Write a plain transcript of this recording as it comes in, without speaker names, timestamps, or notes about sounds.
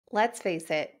Let's face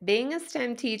it, being a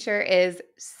STEM teacher is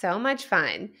so much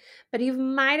fun, but you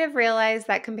might have realized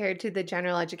that compared to the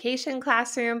general education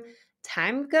classroom,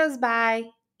 time goes by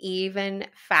even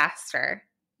faster.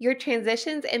 Your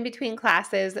transitions in between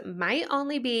classes might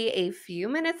only be a few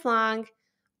minutes long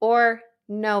or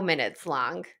no minutes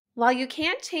long. While you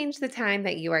can't change the time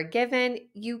that you are given,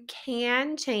 you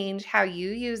can change how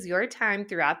you use your time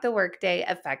throughout the workday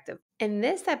effectively. In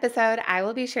this episode, I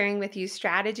will be sharing with you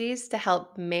strategies to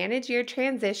help manage your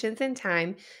transitions in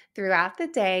time throughout the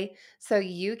day so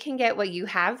you can get what you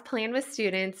have planned with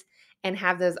students and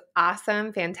have those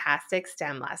awesome, fantastic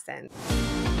STEM lessons.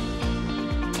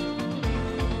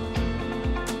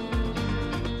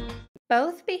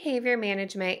 Both behavior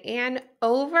management and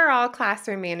overall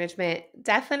classroom management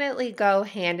definitely go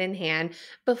hand in hand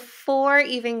before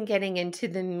even getting into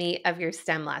the meat of your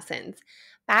STEM lessons.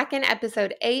 Back in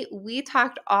episode 8, we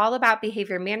talked all about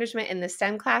behavior management in the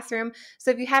STEM classroom.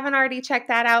 So if you haven't already checked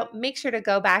that out, make sure to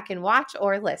go back and watch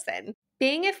or listen.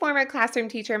 Being a former classroom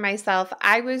teacher myself,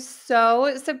 I was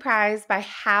so surprised by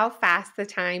how fast the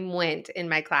time went in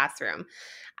my classroom.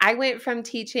 I went from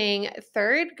teaching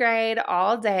third grade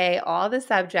all day, all the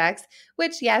subjects,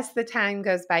 which, yes, the time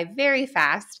goes by very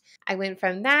fast. I went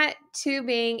from that to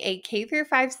being a K through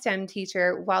 5 STEM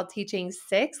teacher while teaching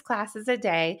 6 classes a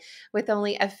day with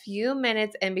only a few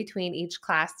minutes in between each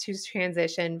class to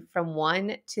transition from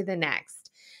one to the next.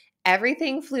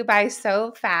 Everything flew by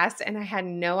so fast, and I had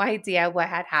no idea what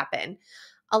had happened.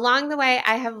 Along the way,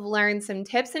 I have learned some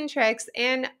tips and tricks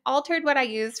and altered what I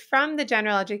used from the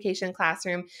general education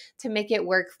classroom to make it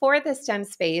work for the STEM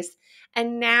space.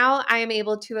 And now I am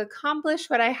able to accomplish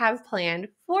what I have planned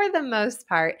for the most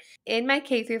part in my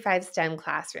K through 5 STEM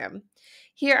classroom.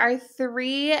 Here are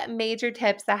 3 major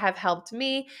tips that have helped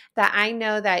me that I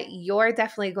know that you're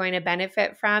definitely going to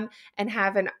benefit from and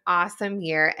have an awesome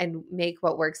year and make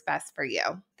what works best for you.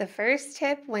 The first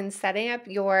tip when setting up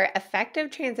your effective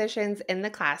transitions in the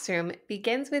classroom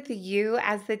begins with you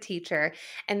as the teacher,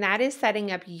 and that is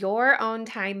setting up your own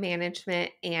time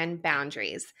management and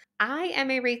boundaries. I am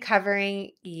a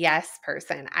recovering yes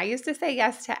person. I used to say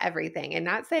yes to everything, and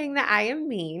not saying that I am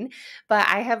mean, but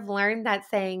I have learned that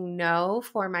saying no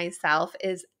for myself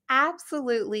is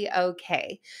absolutely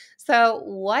okay. So,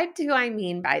 what do I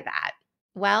mean by that?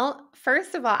 Well,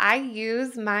 first of all, I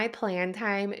use my plan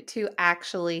time to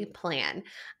actually plan.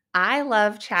 I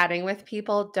love chatting with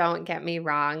people, don't get me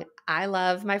wrong. I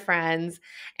love my friends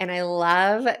and I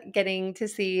love getting to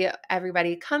see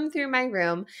everybody come through my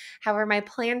room. However, my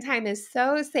plan time is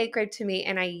so sacred to me,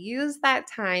 and I use that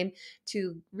time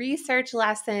to research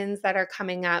lessons that are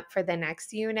coming up for the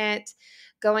next unit,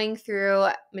 going through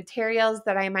materials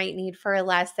that I might need for a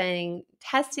lesson,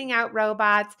 testing out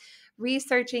robots,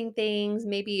 researching things,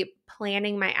 maybe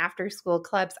planning my after school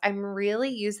clubs. I'm really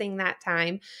using that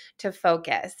time to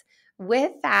focus.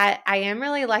 With that, I am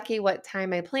really lucky what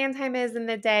time my plan time is in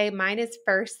the day. Mine is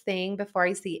first thing before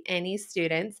I see any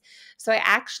students. So I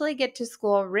actually get to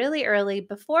school really early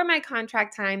before my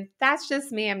contract time. That's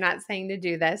just me. I'm not saying to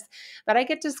do this, but I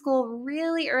get to school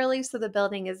really early so the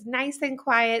building is nice and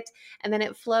quiet, and then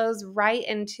it flows right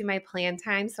into my plan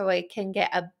time so I can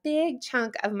get a big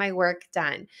chunk of my work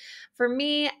done. For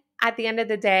me, at the end of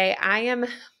the day, I am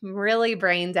really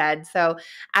brain dead. So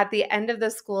at the end of the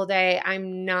school day,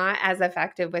 I'm not as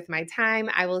effective with my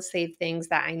time. I will save things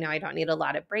that I know I don't need a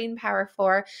lot of brain power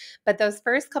for. But those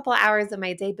first couple hours of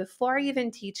my day before I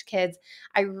even teach kids,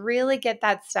 I really get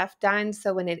that stuff done.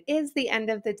 So when it is the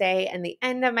end of the day and the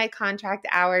end of my contract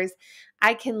hours,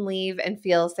 I can leave and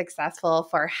feel successful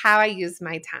for how I use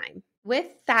my time. With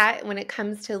that, when it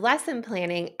comes to lesson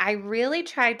planning, I really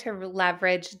try to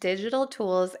leverage digital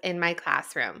tools in my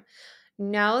classroom.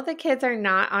 No, the kids are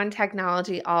not on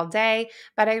technology all day,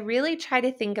 but I really try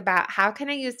to think about how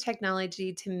can I use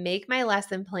technology to make my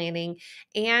lesson planning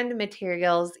and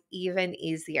materials even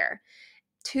easier.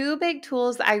 2 big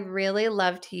tools I really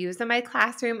love to use in my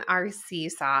classroom are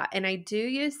Seesaw, and I do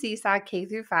use Seesaw K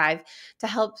through 5 to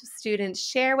help students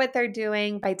share what they're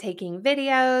doing by taking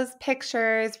videos,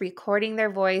 pictures, recording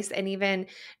their voice, and even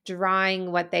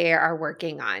drawing what they are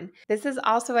working on. This is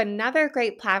also another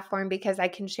great platform because I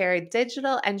can share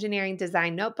digital engineering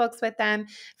design notebooks with them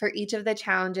for each of the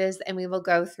challenges, and we will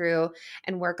go through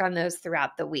and work on those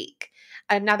throughout the week.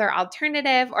 Another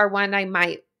alternative, or one I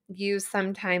might use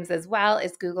sometimes as well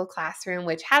is Google Classroom,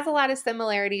 which has a lot of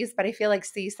similarities, but I feel like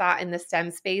Seesaw in the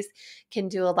STEM space can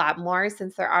do a lot more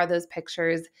since there are those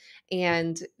pictures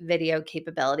and video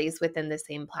capabilities within the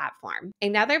same platform.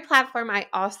 Another platform I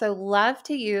also love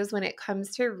to use when it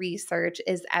comes to research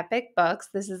is Epic Books.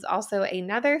 This is also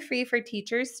another free for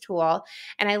teachers tool,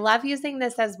 and I love using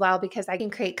this as well because I can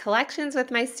create collections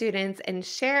with my students and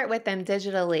share it with them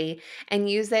digitally and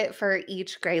use it for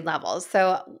each grade level.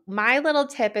 So, my little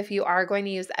tip if you are going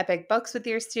to use Epic Books with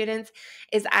your students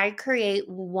is I create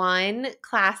one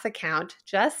class account,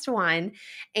 just one,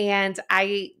 and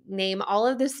I name all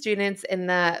of the students in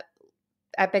the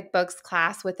Epic Books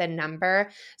class with a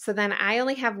number. So then I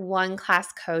only have one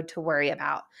class code to worry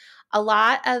about. A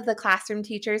lot of the classroom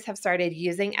teachers have started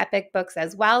using Epic Books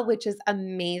as well, which is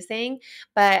amazing,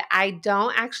 but I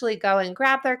don't actually go and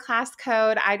grab their class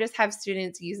code. I just have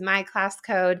students use my class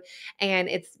code, and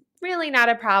it's really not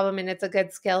a problem, and it's a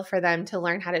good skill for them to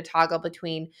learn how to toggle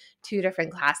between two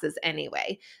different classes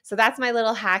anyway. So that's my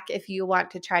little hack if you want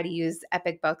to try to use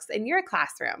Epic Books in your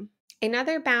classroom.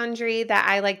 Another boundary that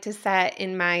I like to set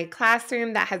in my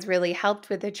classroom that has really helped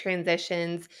with the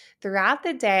transitions throughout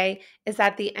the day is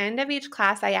at the end of each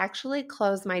class, I actually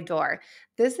close my door.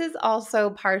 This is also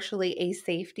partially a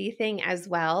safety thing as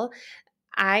well.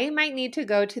 I might need to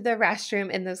go to the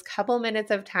restroom in those couple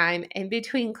minutes of time in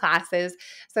between classes.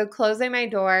 So, closing my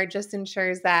door just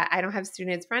ensures that I don't have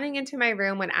students running into my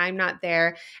room when I'm not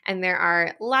there. And there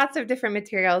are lots of different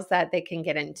materials that they can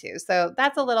get into. So,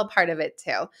 that's a little part of it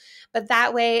too. But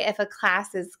that way, if a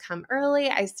class is come early,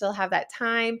 I still have that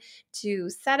time to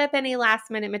set up any last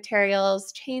minute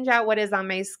materials, change out what is on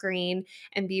my screen,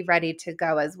 and be ready to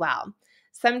go as well.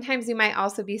 Sometimes you might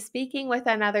also be speaking with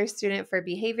another student for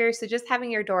behavior, so just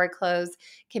having your door closed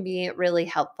can be really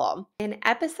helpful. In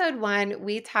episode 1,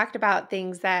 we talked about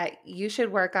things that you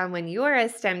should work on when you are a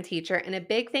STEM teacher, and a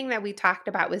big thing that we talked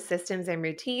about was systems and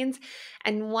routines.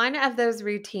 And one of those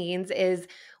routines is,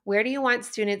 where do you want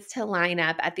students to line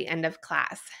up at the end of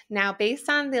class? Now, based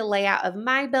on the layout of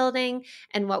my building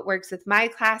and what works with my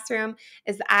classroom,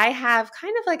 is I have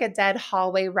kind of like a dead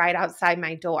hallway right outside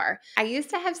my door. I used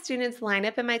to have students line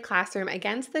up in my classroom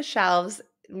against the shelves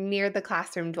near the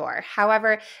classroom door.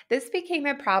 However, this became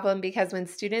a problem because when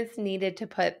students needed to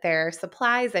put their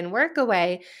supplies and work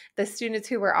away, the students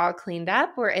who were all cleaned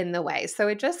up were in the way. So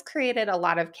it just created a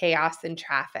lot of chaos and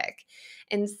traffic.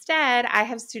 Instead, I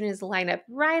have students line up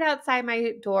right outside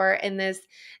my door in this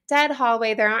dead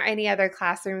hallway. There aren't any other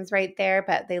classrooms right there,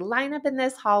 but they line up in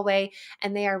this hallway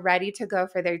and they are ready to go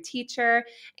for their teacher,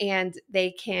 and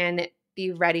they can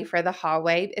be ready for the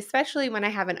hallway, especially when I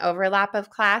have an overlap of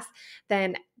class.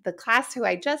 Then the class who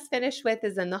I just finished with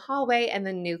is in the hallway and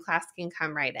the new class can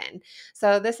come right in.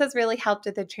 So this has really helped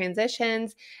with the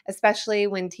transitions, especially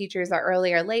when teachers are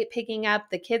early or late picking up.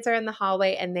 The kids are in the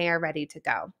hallway and they are ready to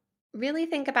go. Really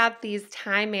think about these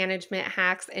time management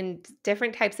hacks and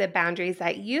different types of boundaries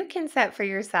that you can set for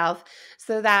yourself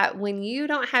so that when you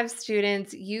don't have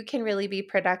students, you can really be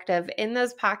productive in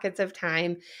those pockets of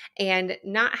time and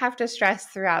not have to stress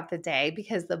throughout the day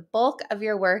because the bulk of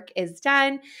your work is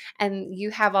done and you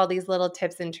have all these little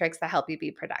tips and tricks that help you be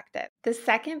productive. The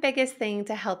second biggest thing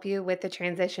to help you with the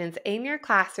transitions in your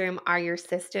classroom are your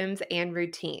systems and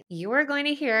routines. You are going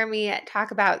to hear me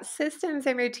talk about systems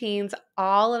and routines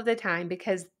all of the time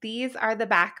because these are the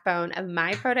backbone of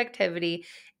my productivity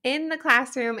in the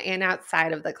classroom and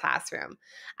outside of the classroom.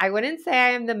 I wouldn't say I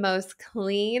am the most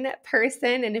clean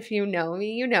person, and if you know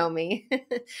me, you know me,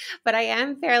 but I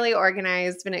am fairly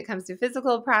organized when it comes to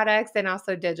physical products and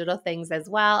also digital things as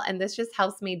well. And this just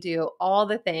helps me do all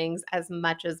the things as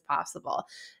much as possible.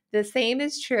 The same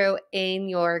is true in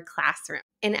your classroom.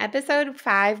 In episode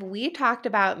 5, we talked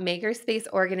about makerspace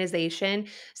organization.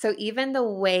 So, even the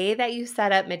way that you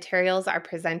set up materials are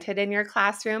presented in your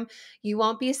classroom, you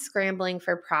won't be scrambling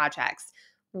for projects.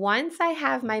 Once I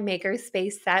have my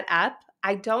makerspace set up,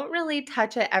 I don't really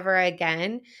touch it ever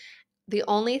again. The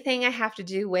only thing I have to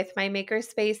do with my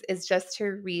makerspace is just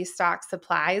to restock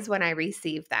supplies when I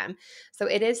receive them. So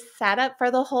it is set up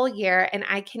for the whole year, and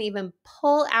I can even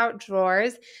pull out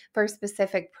drawers for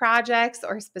specific projects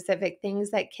or specific things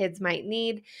that kids might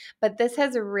need. But this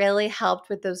has really helped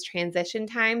with those transition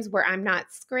times where I'm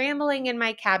not scrambling in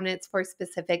my cabinets for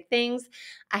specific things.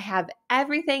 I have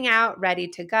everything out ready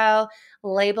to go,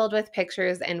 labeled with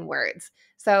pictures and words.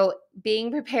 So being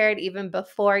prepared even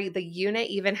before the unit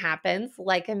even happens,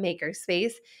 like a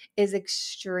makerspace, is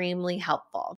extremely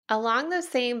helpful. Along those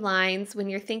same lines, when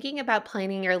you're thinking about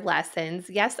planning your lessons,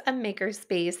 yes, a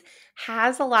makerspace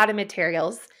has a lot of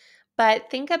materials, but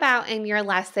think about in your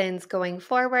lessons going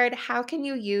forward, how can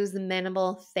you use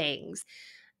minimal things?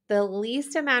 the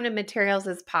least amount of materials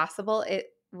as possible. It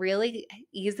really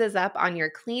eases up on your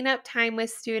cleanup time with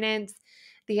students,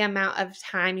 the amount of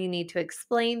time you need to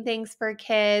explain things for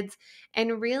kids,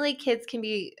 and really kids can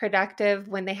be productive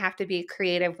when they have to be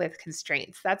creative with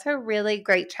constraints. That's a really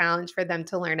great challenge for them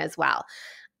to learn as well.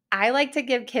 I like to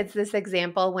give kids this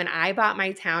example. When I bought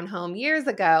my townhome years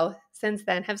ago, since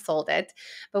then have sold it,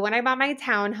 but when I bought my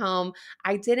townhome,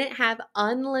 I didn't have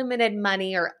unlimited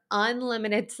money or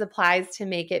unlimited supplies to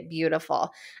make it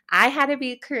beautiful. I had to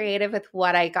be creative with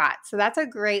what I got. So that's a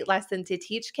great lesson to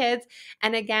teach kids.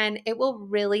 And again, it will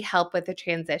really help with the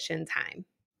transition time.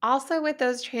 Also, with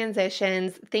those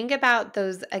transitions, think about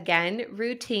those, again,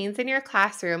 routines in your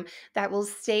classroom that will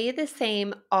stay the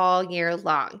same all year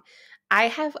long. I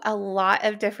have a lot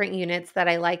of different units that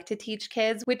I like to teach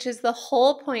kids, which is the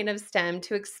whole point of STEM,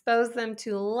 to expose them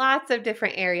to lots of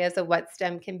different areas of what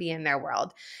STEM can be in their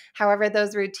world. However,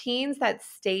 those routines that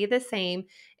stay the same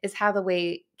is how the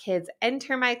way kids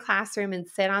enter my classroom and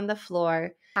sit on the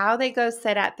floor, how they go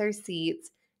sit at their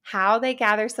seats, how they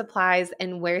gather supplies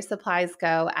and where supplies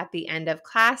go at the end of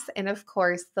class, and of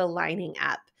course, the lining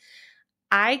up.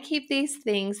 I keep these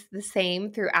things the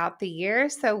same throughout the year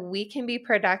so we can be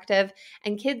productive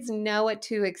and kids know what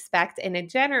to expect in a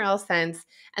general sense.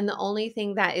 And the only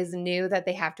thing that is new that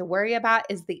they have to worry about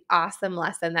is the awesome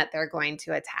lesson that they're going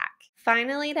to attack.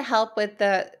 Finally, to help with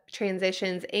the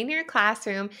transitions in your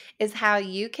classroom is how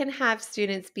you can have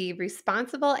students be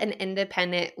responsible and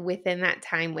independent within that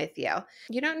time with you.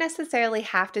 You don't necessarily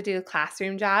have to do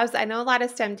classroom jobs. I know a lot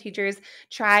of STEM teachers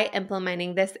try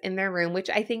implementing this in their room, which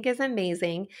I think is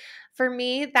amazing. For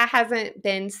me, that hasn't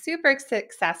been super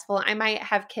successful. I might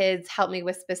have kids help me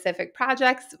with specific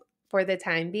projects for the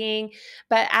time being,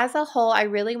 but as a whole, I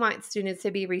really want students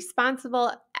to be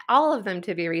responsible, all of them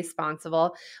to be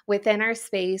responsible within our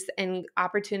space and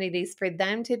opportunities for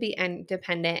them to be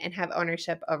independent and have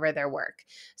ownership over their work.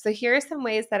 So here are some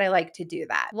ways that I like to do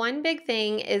that. One big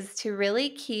thing is to really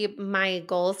keep my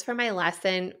goals for my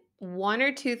lesson, one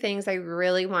or two things I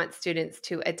really want students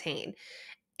to attain.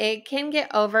 It can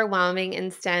get overwhelming in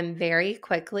STEM very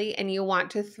quickly, and you want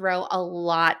to throw a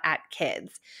lot at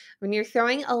kids. When you're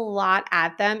throwing a lot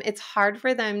at them, it's hard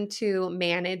for them to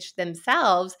manage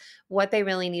themselves what they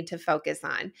really need to focus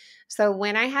on. So,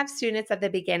 when I have students at the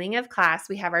beginning of class,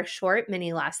 we have our short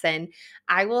mini lesson.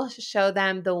 I will show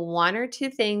them the one or two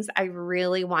things I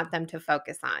really want them to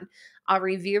focus on. I'll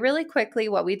review really quickly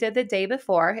what we did the day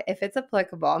before, if it's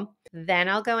applicable. Then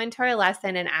I'll go into our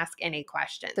lesson and ask any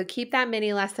questions. So keep that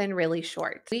mini lesson really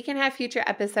short. We can have future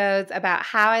episodes about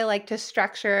how I like to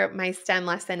structure my STEM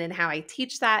lesson and how I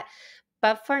teach that.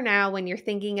 But for now, when you're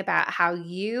thinking about how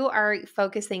you are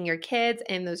focusing your kids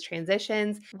in those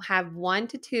transitions, have 1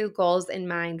 to 2 goals in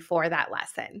mind for that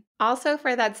lesson. Also,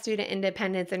 for that student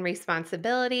independence and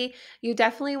responsibility, you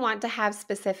definitely want to have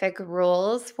specific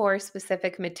rules for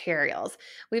specific materials.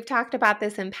 We've talked about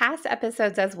this in past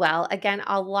episodes as well. Again,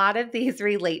 a lot of these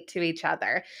relate to each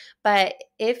other. But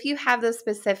if you have those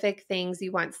specific things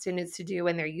you want students to do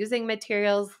when they're using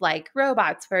materials like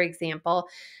robots, for example,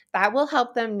 that will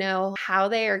help them know how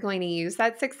they are going to use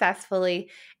that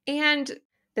successfully. And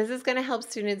this is going to help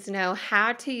students know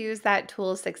how to use that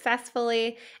tool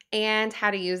successfully and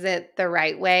how to use it the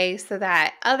right way so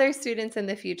that other students in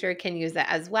the future can use it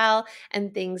as well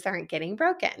and things aren't getting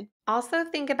broken. Also,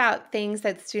 think about things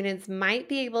that students might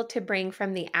be able to bring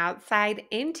from the outside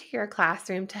into your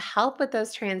classroom to help with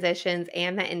those transitions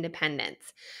and the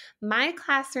independence. My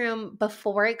classroom,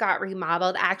 before it got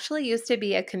remodeled, actually used to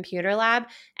be a computer lab,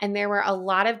 and there were a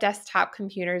lot of desktop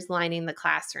computers lining the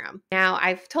classroom. Now,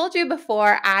 I've told you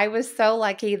before, I was so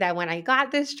lucky that when I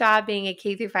got this job being a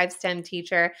K-5 STEM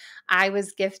teacher, I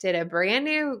was gifted a brand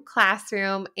new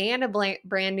classroom and a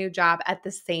brand new job at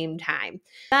the same time.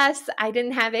 Thus, I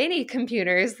didn't have any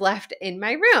computers left in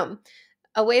my room.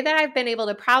 A way that I've been able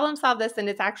to problem solve this, and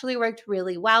it's actually worked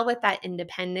really well with that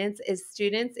independence, is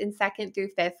students in 2nd through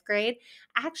 5th grade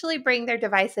actually bring their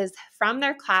devices from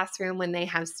their classroom when they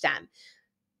have STEM.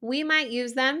 We might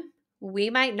use them, we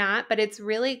might not, but it's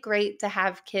really great to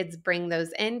have kids bring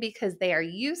those in because they are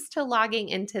used to logging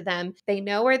into them. They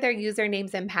know where their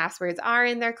usernames and passwords are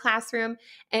in their classroom,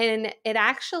 and it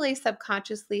actually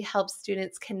subconsciously helps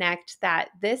students connect that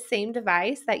this same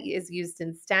device that is used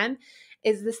in STEM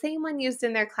is the same one used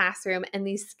in their classroom, and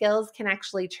these skills can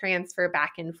actually transfer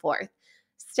back and forth.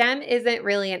 STEM isn't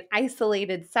really an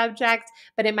isolated subject,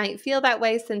 but it might feel that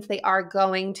way since they are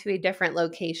going to a different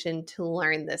location to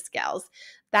learn the skills.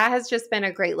 That has just been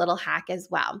a great little hack as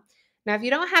well. Now, if you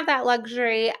don't have that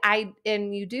luxury,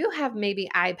 and you do have maybe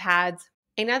iPads,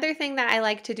 Another thing that I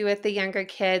like to do with the younger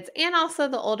kids and also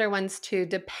the older ones too,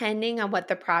 depending on what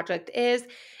the project is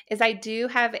I do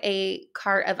have a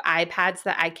cart of iPads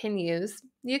that I can use.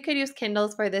 You could use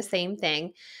Kindles for the same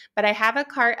thing, but I have a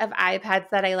cart of iPads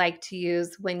that I like to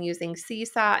use when using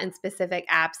Seesaw and specific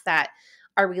apps that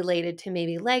are related to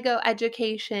maybe Lego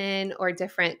education or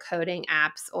different coding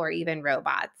apps or even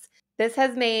robots. This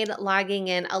has made logging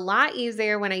in a lot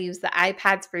easier when I use the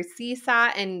iPads for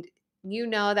Seesaw. And you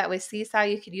know that with Seesaw,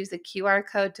 you could use a QR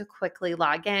code to quickly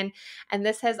log in. And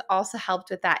this has also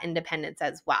helped with that independence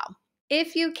as well.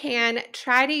 If you can,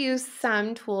 try to use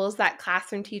some tools that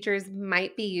classroom teachers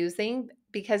might be using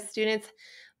because students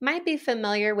might be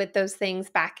familiar with those things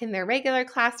back in their regular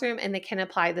classroom and they can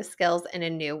apply the skills in a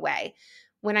new way.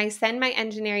 When I send my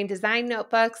engineering design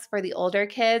notebooks for the older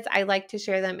kids, I like to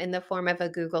share them in the form of a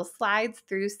Google Slides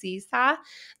through Seesaw.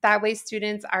 That way,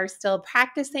 students are still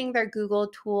practicing their Google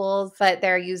tools, but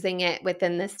they're using it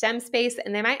within the STEM space,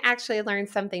 and they might actually learn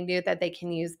something new that they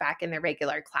can use back in their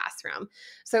regular classroom.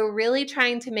 So, really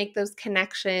trying to make those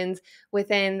connections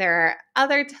within their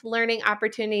other learning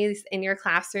opportunities in your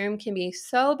classroom can be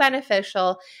so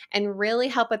beneficial and really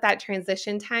help with that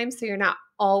transition time so you're not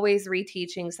always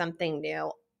reteaching something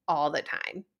new all the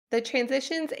time. The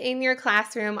transitions in your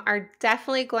classroom are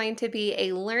definitely going to be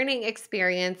a learning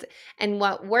experience, and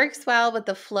what works well with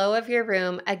the flow of your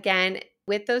room, again,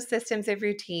 with those systems of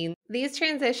routine, these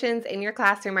transitions in your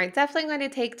classroom are definitely going to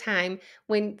take time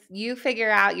when you figure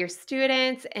out your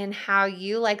students and how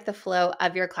you like the flow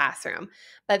of your classroom.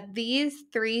 But these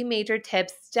three major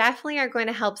tips definitely are going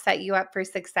to help set you up for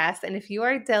success. And if you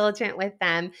are diligent with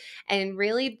them and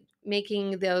really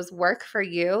making those work for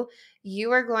you,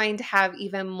 you are going to have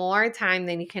even more time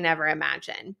than you can ever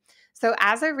imagine. So,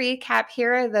 as a recap,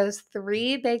 here are those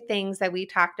three big things that we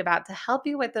talked about to help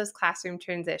you with those classroom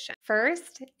transitions.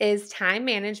 First is time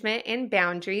management and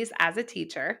boundaries as a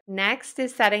teacher. Next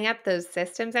is setting up those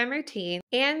systems and routines.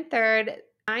 And third,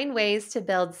 find ways to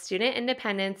build student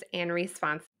independence and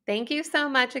response. Thank you so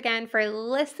much again for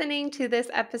listening to this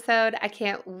episode. I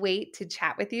can't wait to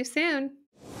chat with you soon.